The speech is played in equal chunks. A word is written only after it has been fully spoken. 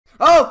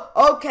Oh,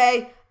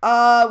 okay.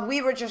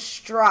 We were just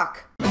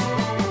struck.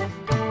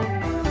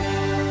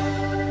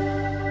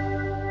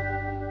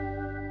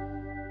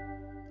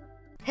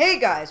 Hey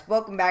guys,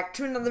 welcome back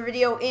to another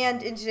video,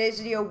 and in today's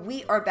video,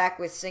 we are back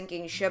with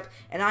Sinking Ship,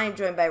 and I am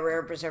joined by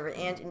Railroadpreserver,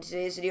 and in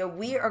today's video,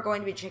 we are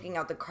going to be checking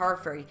out the car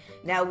ferry.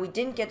 Now, we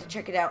didn't get to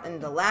check it out in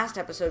the last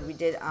episode we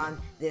did on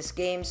this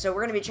game, so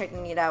we're going to be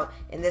checking it out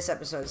in this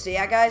episode. So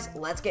yeah, guys,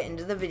 let's get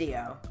into the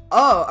video.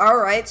 Oh,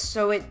 alright,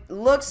 so it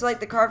looks like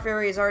the car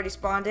ferry is already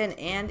spawned in,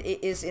 and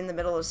it is in the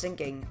middle of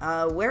sinking.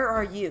 Where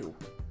are you?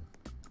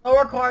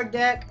 Lower card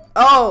deck.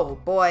 Oh,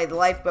 boy, the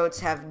lifeboats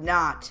have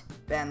not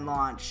been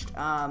launched.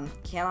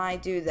 Can I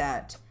do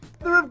that?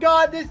 Mother of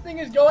God, this thing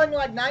is going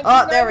like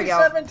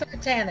 1997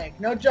 Titanic.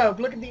 No joke.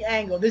 Look at the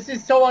angle. This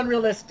is so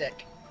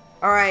unrealistic.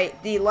 All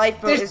right, the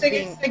lifeboat This thing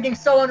is sinking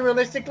so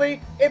unrealistically.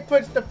 It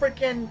puts the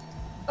freaking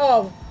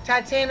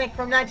Titanic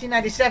from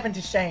 1997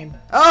 to shame.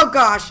 Oh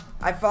gosh,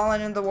 I've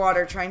fallen in the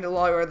water trying to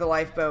lower the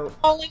lifeboat.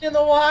 Falling in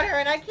the water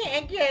and I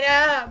can't get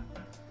up.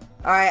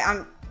 All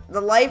right, the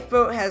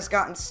lifeboat has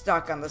gotten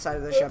stuck on the side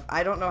of the ship.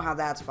 I don't know how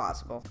that's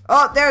possible.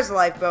 Oh, there's the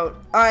lifeboat.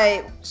 All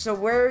right, so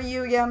where are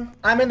you again?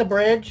 I'm in the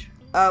bridge.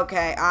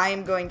 Okay, I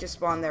am going to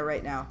spawn there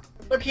right now.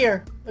 Look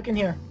here. Look in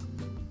here.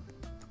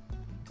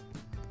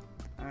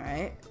 All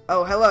right.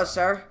 Oh, hello,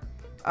 sir.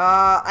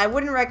 I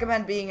wouldn't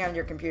recommend being on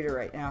your computer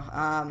right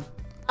now.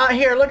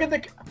 Here, look at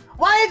the...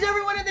 Why is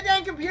everyone in the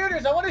dang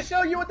computers? I want to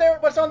show you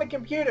what's on the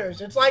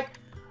computers. It's like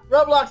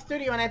Roblox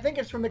Studio, and I think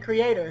it's from the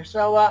creator.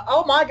 So,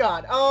 oh my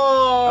God.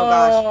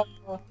 Oh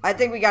gosh. I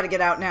think we got to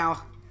get out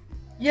now.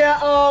 Yeah,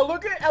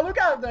 look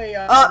out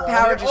the,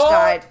 power just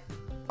died.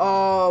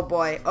 Oh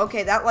boy.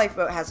 Okay, that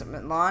lifeboat hasn't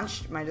been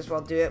launched. Might as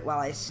well do it while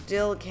I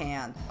still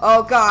can.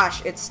 Oh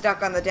gosh, it's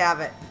stuck on the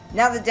davit.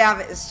 Now the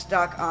davit is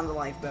stuck on the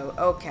lifeboat.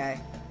 Okay.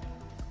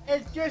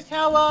 It's just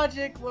how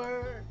logic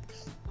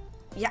works.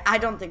 Yeah, I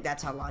don't think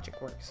that's how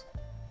logic works.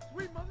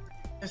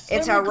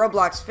 It's how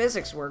Roblox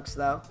physics works,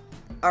 though.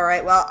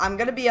 Alright, well, I'm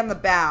gonna be on the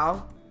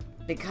bow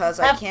because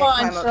I can't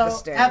climb up the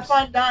stairs. Have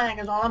fun dying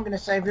is all I'm gonna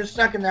say. If you're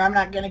stuck in there, I'm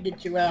not gonna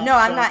get you out. No,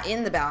 I'm not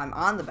in the bow. I'm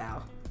on the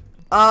bow.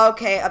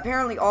 Okay,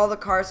 apparently all the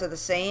cars are the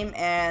same,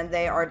 and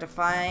they are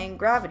defying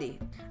gravity.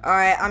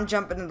 Alright, I'm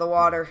jumping in the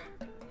water.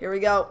 Here we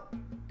go.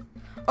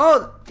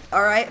 Oh,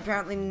 alright,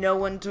 apparently no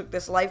one took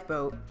this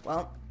lifeboat.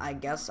 Well, I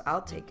guess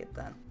I'll take it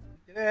then.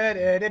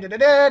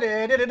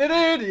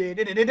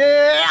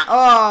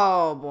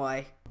 Oh,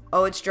 boy.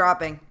 Oh, it's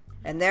dropping.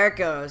 And there it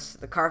goes.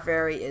 The car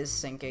ferry is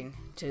sinking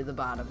to the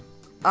bottom.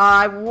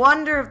 I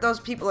wonder if those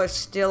people are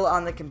still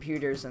on the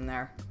computers in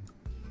there.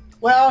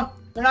 Well,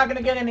 they're not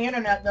gonna get in the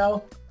internet,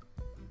 though.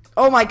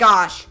 Oh my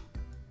gosh.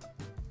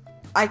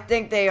 I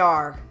think they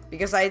are.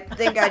 Because I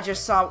think I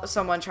just saw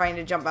someone trying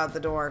to jump out the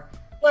door.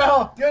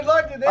 Well, good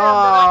luck to them.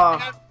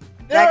 Oh,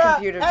 that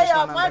computer just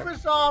went under.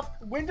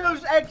 Microsoft,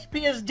 Windows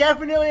XP is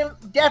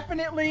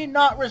definitely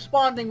not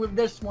responding with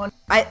this one.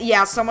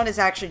 Yeah, someone is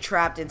actually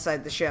trapped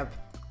inside the ship.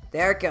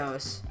 There it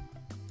goes.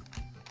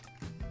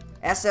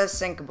 SS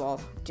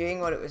Sinkable, doing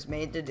what it was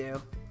made to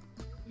do.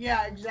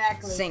 Yeah,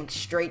 exactly. Sink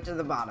straight to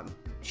the bottom.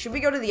 Should we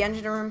go to the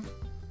engine room?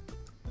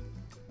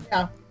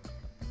 Yeah.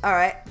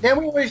 Alright. Then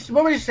we'll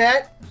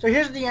reset. So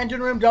here's the engine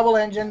room, double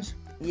engines.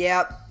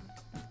 Yep.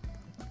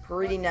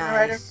 Pretty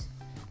nice.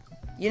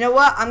 You know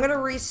what? I'm gonna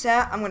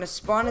reset. I'm gonna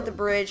spawn at the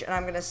bridge, and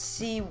I'm gonna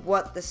see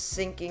what the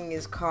sinking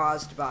is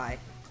caused by.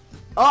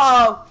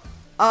 Uh-oh!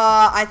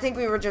 I think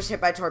we were just hit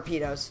by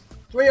torpedoes.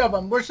 3 of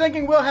them. We're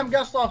sinking Wilhelm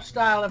Gustloff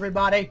style,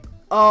 everybody.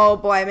 Oh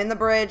boy, I'm in the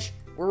bridge.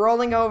 We're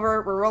rolling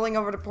over. We're rolling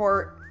over to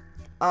port.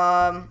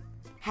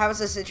 How's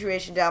the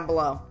situation down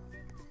below?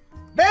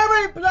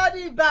 Very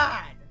bloody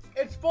bad.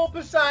 It's full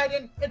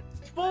Poseidon.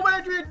 It's full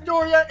Adrian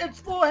Doria. It's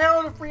full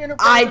Herald of Free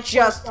Enterprise. I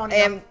just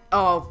am.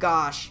 Oh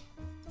gosh.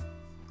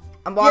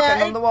 I'm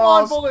walking on the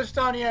walls. Yeah, it's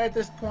full Estonia at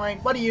this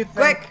point. What do you think?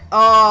 Quick!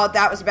 Oh,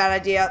 that was a bad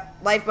idea.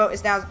 Lifeboat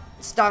is now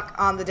stuck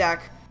on the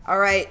deck.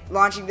 Alright,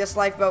 launching this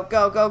lifeboat.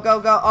 Go, go, go,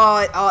 go.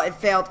 Oh, it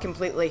failed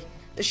completely.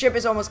 The ship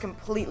is almost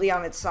completely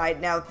on its side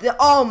now.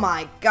 Oh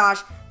my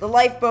gosh. The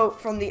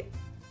lifeboat from the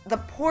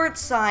port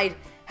side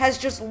has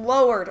just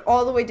lowered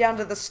all the way down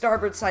to the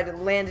starboard side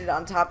and landed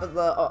on top of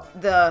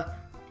the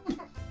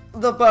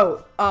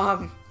boat.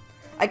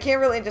 I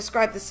can't really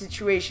describe the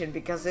situation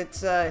because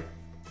it's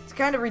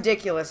kind of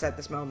ridiculous at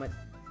this moment.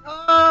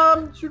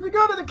 Should we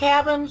go to the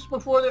cabins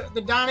before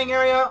the dining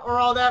area or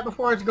all that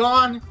before it's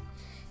gone?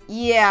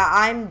 Yeah,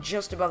 I'm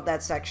just above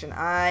that section.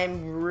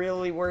 I'm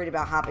really worried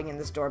about hopping in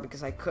this door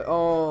because I could...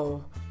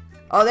 Oh,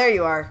 there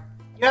you are.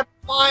 You have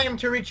to climb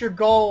to reach your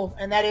goal,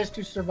 and that is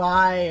to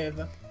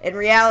survive. In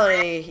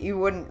reality, you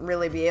wouldn't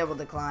really be able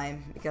to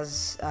climb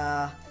because,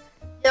 Yeah,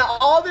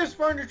 all this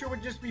furniture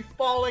would just be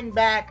falling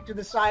back to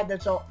the side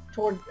that's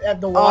toward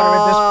the water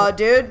at this point.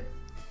 Dude.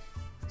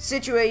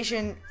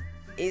 Situation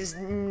is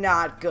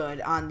not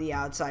good on the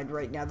outside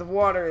right now. The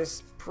water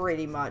is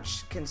pretty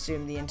much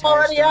consumed the entire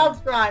already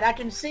outside. I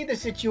can see the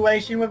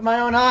situation with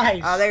my own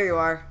eyes. Oh, there you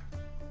are.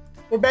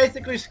 We're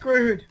basically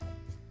screwed.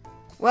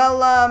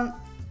 Well,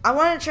 I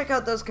want to check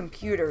out those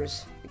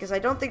computers because I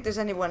don't think there's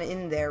anyone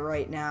in there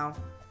right now.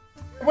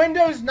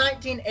 Windows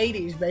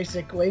 1980s,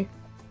 basically.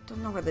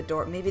 Don't know where the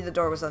door... Maybe the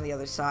door was on the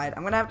other side.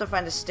 I'm gonna have to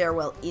find a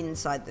stairwell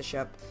inside the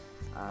ship.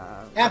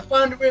 Have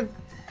fun with...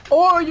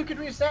 Or you could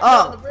reset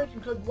down the bridge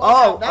and could walk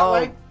out that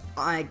way.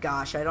 Oh my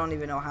gosh, I don't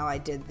even know how I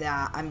did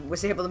that. I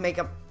was able to make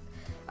a...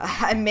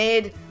 I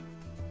made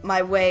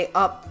my way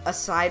up a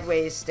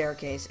sideways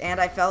staircase,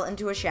 and I fell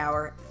into a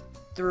shower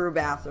through a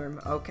bathroom.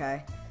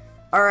 Okay.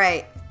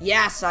 Alright,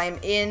 yes, I am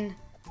in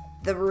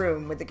the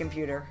room with the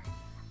computer.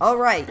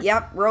 Alright,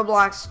 yep,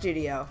 Roblox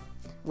Studio.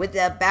 With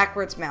the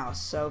backwards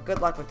mouse, so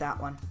good luck with that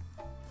one.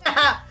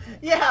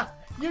 Yeah,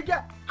 you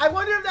got... I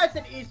wonder if that's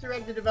an Easter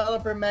egg the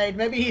developer made.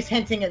 Maybe he's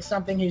hinting at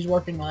something he's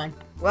working on.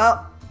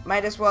 Well,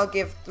 might as well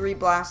give 3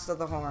 blasts of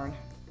the horn.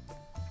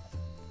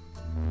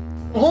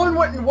 The horn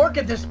wouldn't work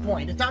at this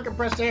point. It's not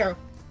compressed air.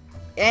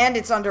 And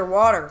it's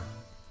underwater.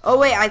 Oh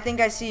wait, I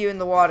think I see you in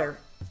the water.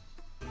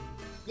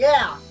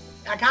 Yeah,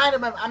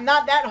 I'm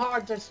not that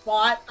hard to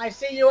spot. I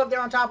see you up there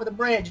on top of the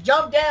bridge.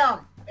 Jump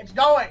down. It's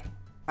going.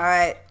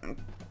 Alright,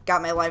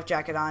 got my life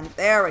jacket on.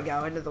 There we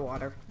go, into the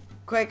water.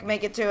 Quick,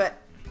 make it to it.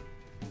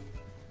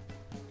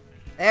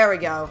 There we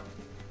go.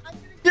 I'm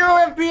getting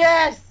 0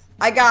 FPS.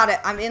 I got it.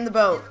 I'm in the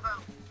boat.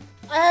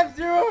 I have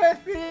 0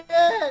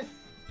 FPS.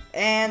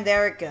 And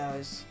there it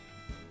goes.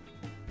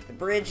 The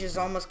bridge is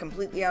almost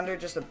completely under.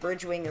 Just the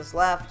bridge wing is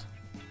left.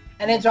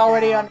 And it's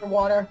already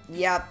underwater.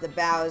 Yep, the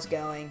bow is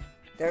going.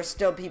 There's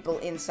still people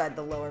inside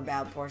the lower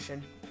bow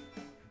portion.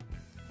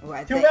 Ooh,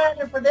 Too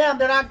bad for them.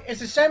 It's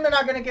a shame they're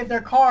not going to get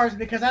their cars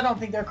because I don't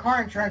think their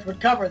car insurance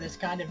would cover this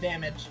kind of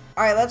damage.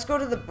 Alright, let's go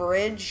to the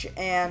bridge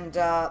and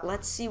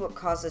let's see what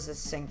causes it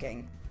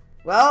sinking.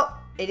 Well,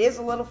 it is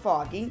a little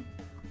foggy,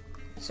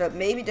 so it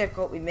may be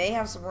difficult. We may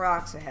have some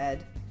rocks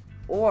ahead,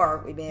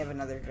 or we may have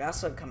another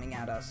vessel coming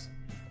at us,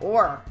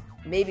 or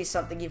maybe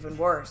something even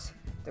worse.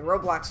 The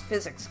Roblox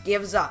physics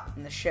gives up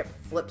and the ship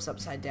flips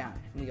upside down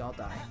and we all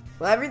die.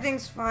 Well,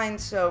 everything's fine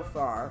so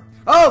far.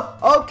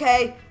 Oh,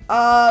 okay.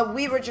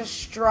 We were just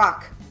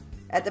struck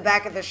at the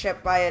back of the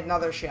ship by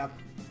another ship.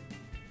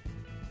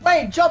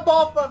 Wait, jump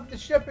off of the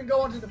ship and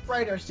go into the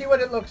freighter. See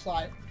what it looks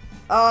like.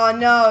 Oh,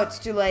 no, it's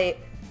too late.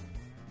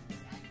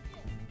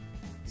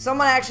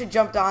 Someone actually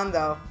jumped on,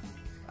 though.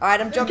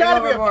 Alright, I'm jumping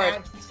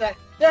overboard.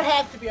 There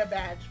has to be a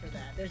badge for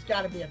that. There's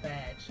got to be a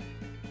badge.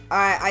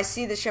 Alright, I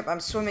see the ship.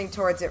 I'm swimming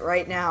towards it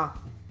right now.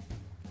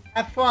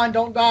 Have fun,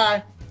 don't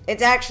die.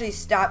 It's actually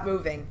stopped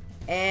moving.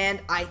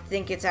 And I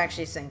think it's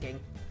actually sinking.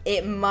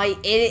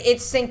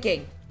 It's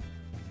sinking.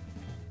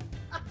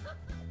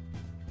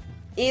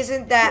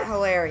 Isn't that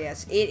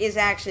hilarious? It is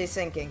actually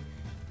sinking.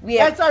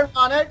 That's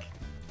ironic.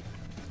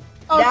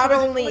 Oh, not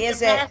only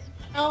is it...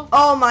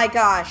 Oh my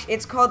gosh,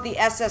 it's called the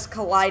SS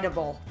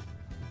Collidable.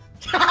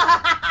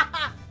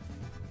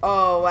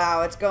 Oh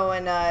wow, it's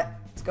going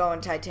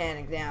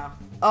Titanic now.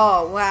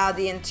 Oh wow,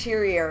 the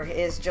interior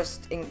is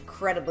just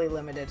incredibly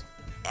limited.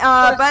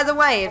 By the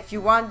way, if you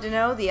wanted to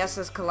know, the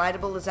SS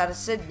Collidable is out of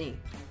Sydney.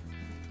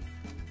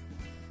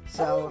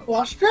 So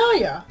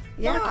Australia.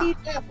 Yeah. Lucky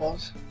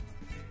apples.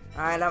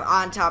 Alright, I'm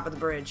on top of the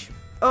bridge.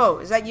 Oh,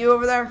 is that you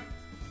over there?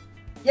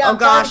 Yeah. Oh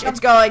gosh, it's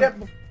going.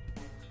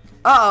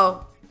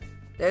 Uh-oh.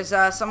 There's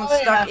someone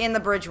stuck in the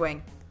bridge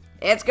wing.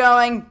 It's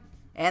going.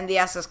 And the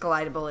SS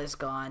Collidable is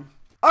gone.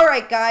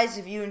 Alright guys,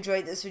 if you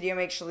enjoyed this video,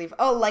 make sure to leave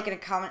a like and a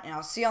comment, and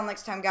I'll see y'all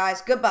next time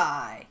guys.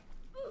 Goodbye.